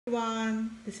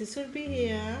Everyone, this is Surbhi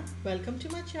here. Welcome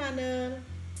to my channel.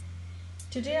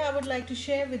 Today I would like to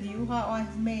share with you how I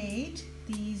have made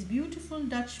these beautiful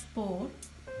Dutch pot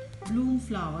bloom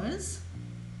flowers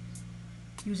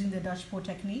using the Dutch pot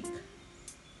technique.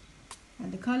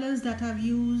 And the colors that I've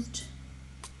used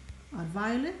are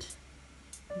violet,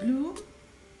 blue,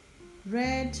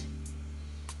 red,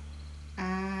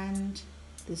 and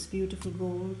this beautiful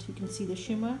gold. You can see the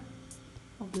shimmer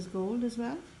of this gold as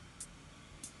well.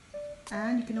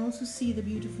 And you can also see the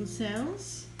beautiful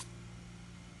cells,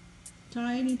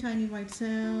 tiny white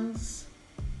cells.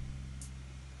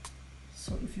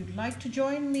 So if you'd like to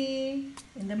join me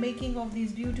in the making of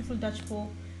these beautiful Dutch pot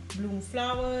bloom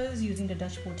flowers using the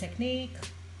Dutch pot technique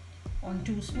on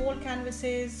two small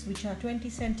canvases which are 20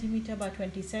 centimeter by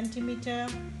 20 centimeter,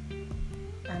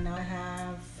 and I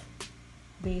have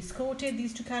base coated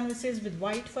these two canvases with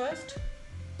white first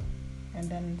and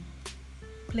then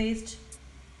placed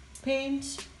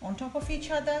paint on top of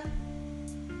each other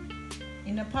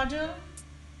in a puddle,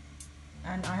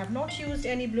 and I have not used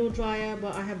any blow dryer,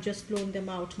 but I have just blown them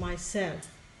out myself.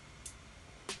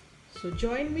 So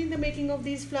join me in the making of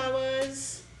these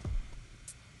flowers.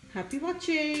 Happy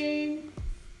watching.